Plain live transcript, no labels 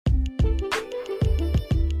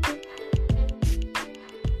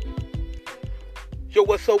Yo,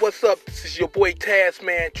 what's up? This is your boy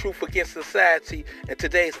Tazman, Truth Against Society, and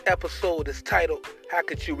today's episode is titled, How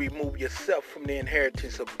Could You Remove Yourself from the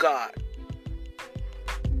Inheritance of God?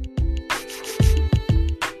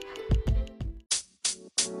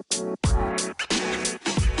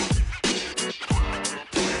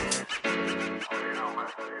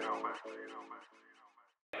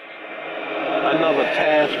 Another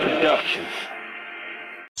Taz Productions.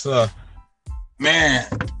 So, man,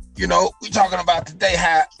 we talking about today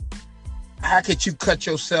how could you cut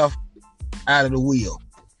yourself out of the wheel?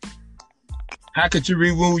 How could you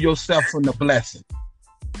remove yourself from the blessing?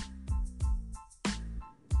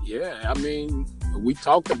 Yeah, I mean, we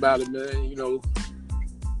talked about it, man.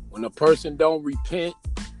 When a person don't repent,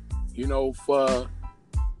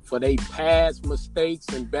 for their past mistakes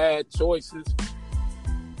and bad choices,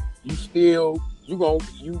 you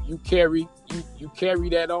carry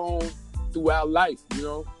that on throughout life,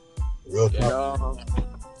 Real talk.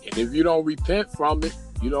 And if you don't repent from it,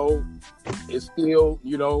 it's still,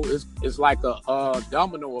 it's like a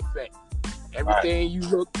domino effect. Everything you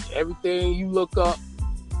look up,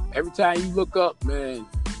 every time you look up, man,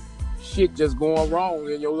 shit just going wrong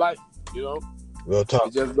in your life, Real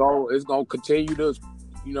talk. It's gonna continue to,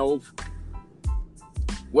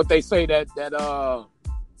 what they say that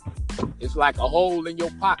it's like a hole in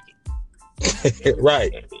your pocket.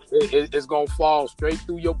 Right. It's gonna fall straight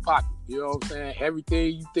through your pocket. You know what I'm saying?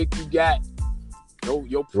 Everything you think you got,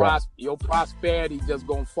 your prosperity just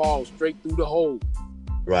gonna fall straight through the hole.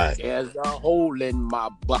 Right. There's a hole in my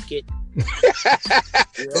bucket.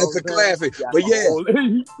 That's a classic. But yeah,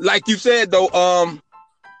 like you said though,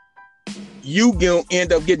 you gonna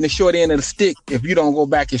end up getting the short end of the stick if you don't go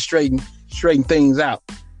back and straighten things out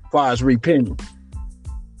as far as repenting.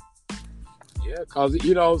 Yeah, cause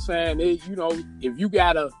you know what I'm saying. If you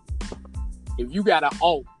got a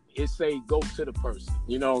alt, it say go to the person.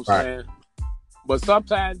 You know what I'm saying. But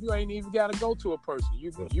sometimes you ain't even gotta go to a person.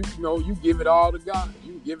 You give it all to God.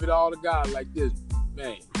 You give it all to God like this,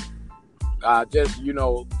 man. God, just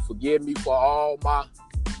forgive me for all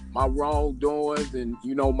my wrongdoings and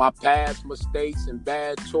my past mistakes and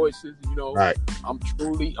bad choices. Right. I'm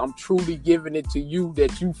truly giving it to you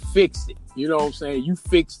that you fix it. You know what I'm saying. You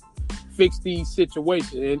fix these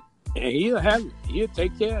situations and he'll have it. He'll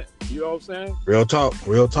take care of it. You know what I'm saying? Real talk.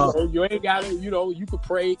 You ain't got to, you could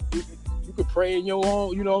pray. You could pray in your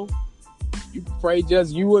own, you could pray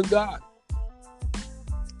just you and God.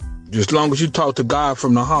 Just as long as you talk to God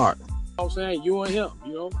from the heart. You know what I'm saying? You and him,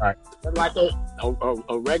 Right. That's like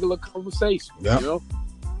a regular conversation, Yep.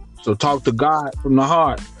 So talk to God from the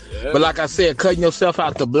heart. Yeah. But like I said, cutting yourself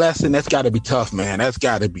out the blessing, that's got to be tough, man. That's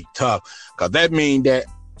got to be tough. Because that means that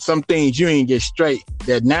some things you ain't get straight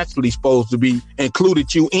that naturally supposed to be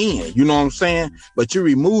included you in. You know what I'm saying? But you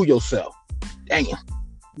remove yourself. Damn.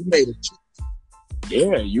 You made it.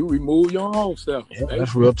 Yeah, you remove your own self. Yeah,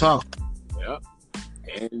 that's real talk. Yeah.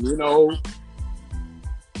 And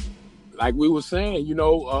like we were saying,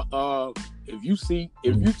 if you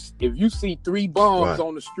see three bums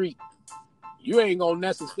on the street, you ain't gonna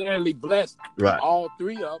necessarily bless all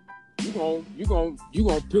three of them. You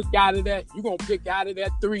gonna pick out of that. You gonna pick out of that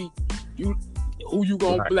three. Who you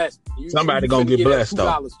gonna bless? Somebody gonna get blessed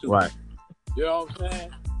though. Right. You know what I'm saying?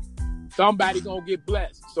 Somebody gonna get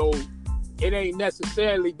blessed. So it ain't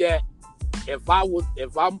necessarily that if I'm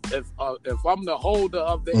the holder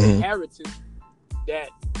of the inheritance that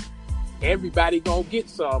everybody gonna get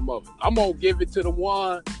some of it. I'm gonna give it to the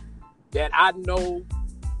one that I know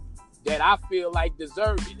that I feel like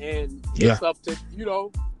deserve it, and it's up to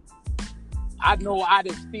I know I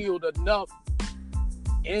instilled enough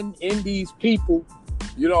in these people,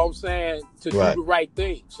 you know what I'm saying, to do the right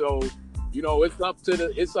thing. So, it's up to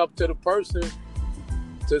the person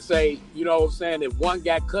to say, you know what I'm saying, if one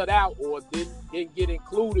got cut out or didn't get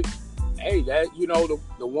included, hey, that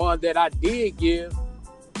the one that I did give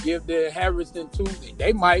the inheritance to,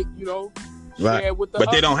 they might, share with the But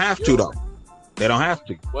others, they don't have to though. They don't have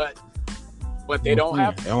to. But they don't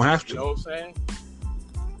have to. They don't have to. You know what I'm saying?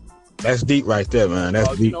 That's deep right there, man.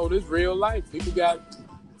 That's deep. This real life. People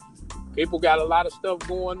got a lot of stuff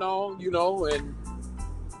going on, and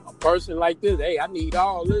a person like this, hey, I need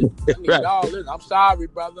all this. All this. I'm sorry,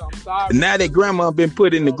 brother. I'm sorry. Now that grandma been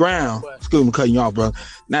put in the ground, excuse me cutting you off, brother.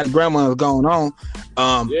 Now that grandma's going on,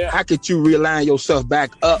 how could you realign yourself back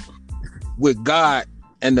up with God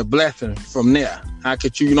and the blessing from there? How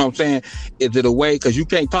could you, what I'm saying? Is it a way? Because you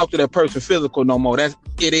can't talk to that person physical no more. It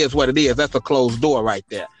is what it is. That's a closed door right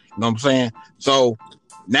there. You know what I'm saying? So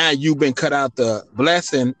now you've been cut out the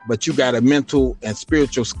blessing, but you got a mental and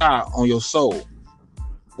spiritual scar on your soul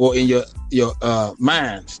or in your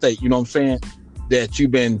mind state. You know what I'm saying? that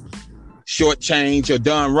you've been shortchanged or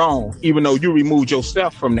done wrong, even though you removed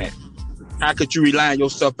yourself from that? How could you reline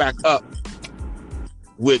yourself back up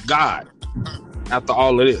with God after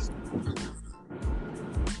all of this?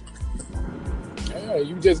 Yeah,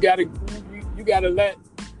 you just gotta let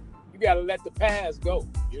the past go.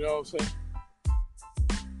 You know what I'm saying?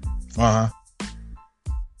 Uh-huh.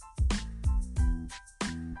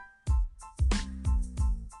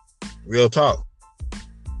 Real talk.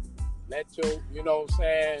 Let your, you know what I'm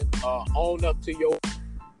saying, own up to your,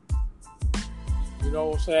 you know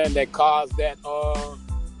what I'm saying, that caused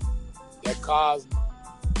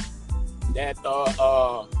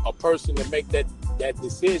a person to make that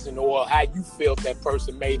decision, or how you felt that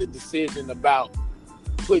person made a decision about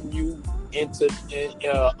putting you into,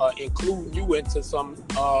 including you into some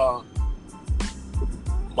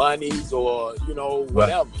monies, or, you know,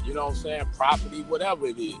 whatever, right. You know what I'm saying, property, whatever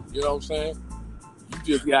it is, you know what I'm saying? You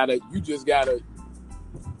just gotta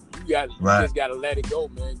let it go,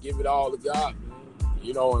 man. Give it all to God, man.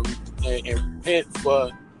 You know, and repent for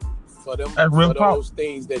them, for those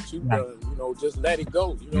things that you done. You know, just let it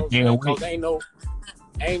go. You know what I'm saying? Because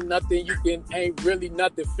ain't really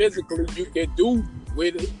nothing physically you can do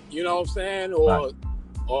with it. You know what I'm saying? Or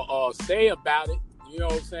say about it. You know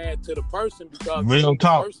what I'm saying, to the person, because the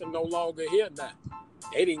person no longer here now.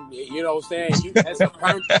 They didn't, you know what I'm saying? That's a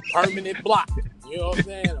permanent block. You know what I'm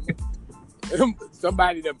saying?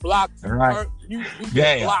 Somebody that blocked right. You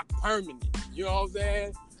get blocked permanent. You know what I'm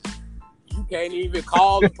saying? You can't even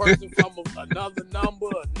call the person from another number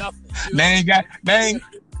or nothing. You know?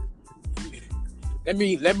 Let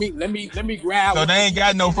me grab. So they ain't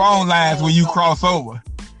got no phone lines when you cross over.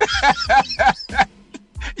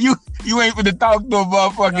 You ain't finna talk to a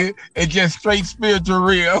motherfucker and just straight spiritual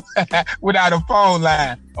real without a phone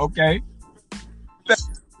line, okay?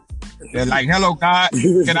 They're like, hello, God,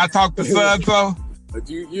 can I talk to so-and-so? But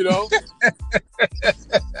you know,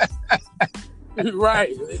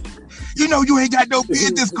 right? You know, you ain't got no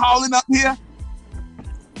business calling up here.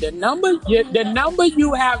 The number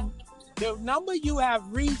you have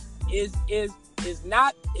reached is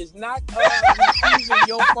not receiving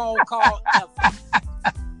your phone call ever.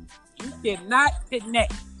 You cannot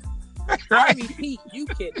connect. Right. I repeat, you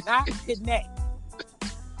cannot connect.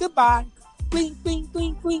 Goodbye. Bling, bling,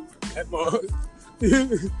 bling, bling.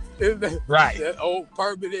 Right. That old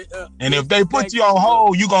permanent. And if they put you on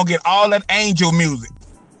hold, you gonna get all that angel music.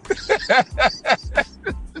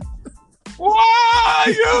 Why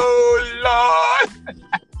you, Lord?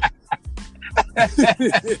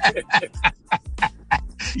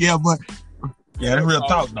 Yeah, that's real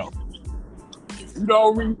talk though.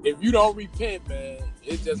 If you don't repent, man,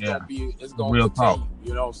 it's just gonna real continue. Talk.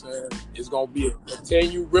 You know what I'm saying? It's gonna be a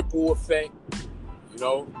continued ripple effect. You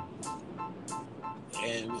know,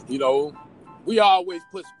 and you know, we always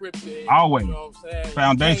put scripture in. Always. You know what I'm saying?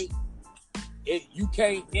 Foundation. You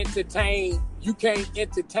can't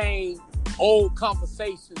entertain old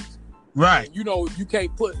conversations. Right. And, you know, you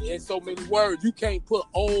can't put, in so many words, you can't put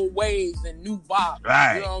old ways in new bottles.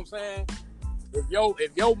 Right. You know what I'm saying? If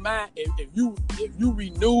your mind, if you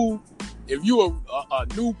renew, if you a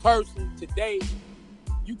new person today,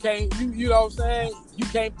 you can't, you know what I'm saying? You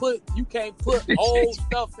can't put old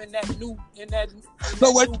stuff in that new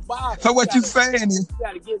bottle. So what you saying is, you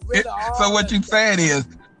gotta get rid of all. So what you saying is,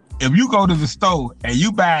 if you go to the store and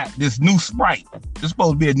you buy this new Sprite, it's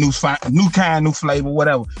supposed to be a new kind, new flavor,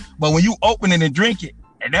 whatever. But when you open it and drink it,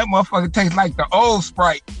 and that motherfucker tastes like the old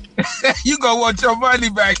Sprite, you gonna want your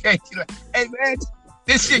money back. Ain't you? Like, hey man,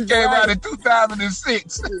 this shit came out in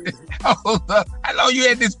 2006. Hold up. How long you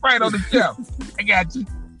had this Sprite on the shelf? I got you.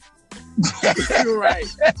 You're right.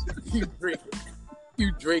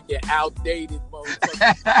 You drinking outdated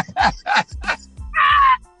motherfucker.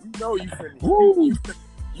 You know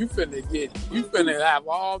you finna have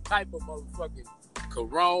all type of motherfucking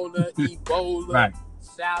Corona, Ebola, right.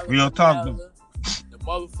 salad, real talk though. The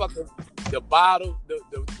motherfucker, the bottle,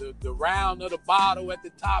 the round of the bottle at the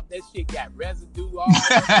top, that shit got residue all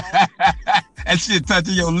that shit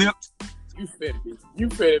touching your lips. You finna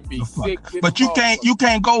be sick. But you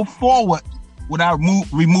can't go forward without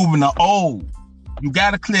removing the old. You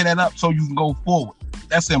gotta clear that up so you can go forward.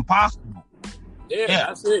 That's impossible. Yeah.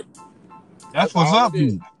 That's it. That's what's up,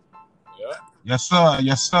 dude. Yeah. Yes, sir.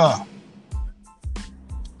 Yes, sir.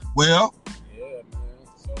 Well, yeah, man.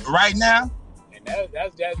 So, right now, and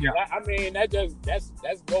that's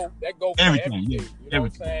go for everything. You know everything.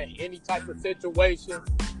 what I'm saying? Any type of situation,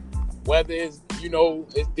 whether it's, you know,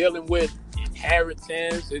 it's dealing with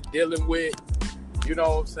inheritance, it's dealing with, you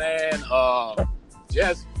know what I'm saying,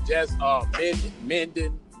 just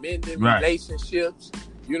mending right. relationships,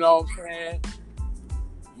 you know what I'm saying?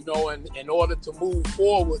 You know, and in order to move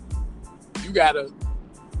forward, you gotta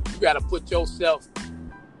put yourself,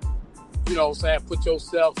 you know what I'm saying, put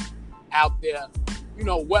yourself out there. You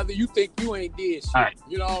know, whether you think you ain't did shit. Right.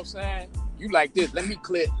 You know what I'm saying? You like this, let me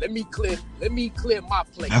clear my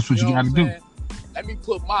plate. That's what you gotta do. Let me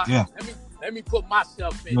put my let me put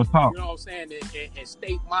myself in. You know what I'm saying? And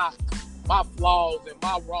state my flaws and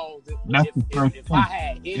my wrongs. If I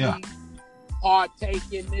had any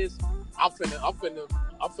partake in this, I'm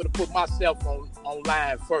finna put myself on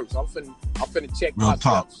line first. I'm finna check Real myself.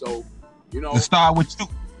 Talk. So, you know, let's start with you.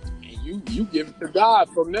 And you give it to God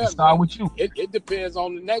from there. Let's start with you. It depends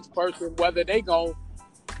on the next person whether they do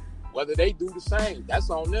the same. That's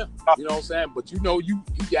on them. You know what I'm saying? But you know you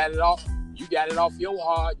got it off. You got it off your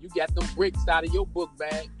heart. You got them bricks out of your book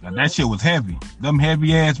bag. Now, that shit was heavy. Them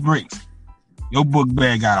heavy ass bricks. Your book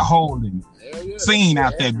bag got a hole in it. Yeah, Seen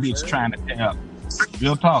out that bitch trying to tear up.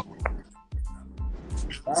 Real talk.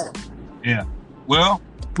 Yeah. Well,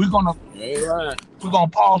 we're gonna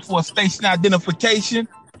pause for a station identification.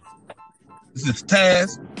 This is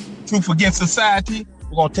Taz, Truth Against Society.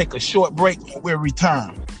 We're gonna take a short break and we'll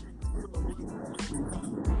return.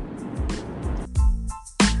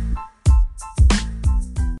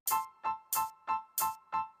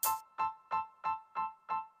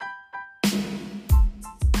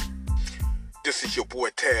 This is your boy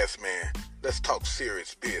Taz, man. Let's talk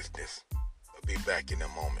serious business. I'll be back in a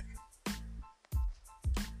moment.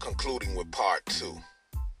 Concluding with part 2.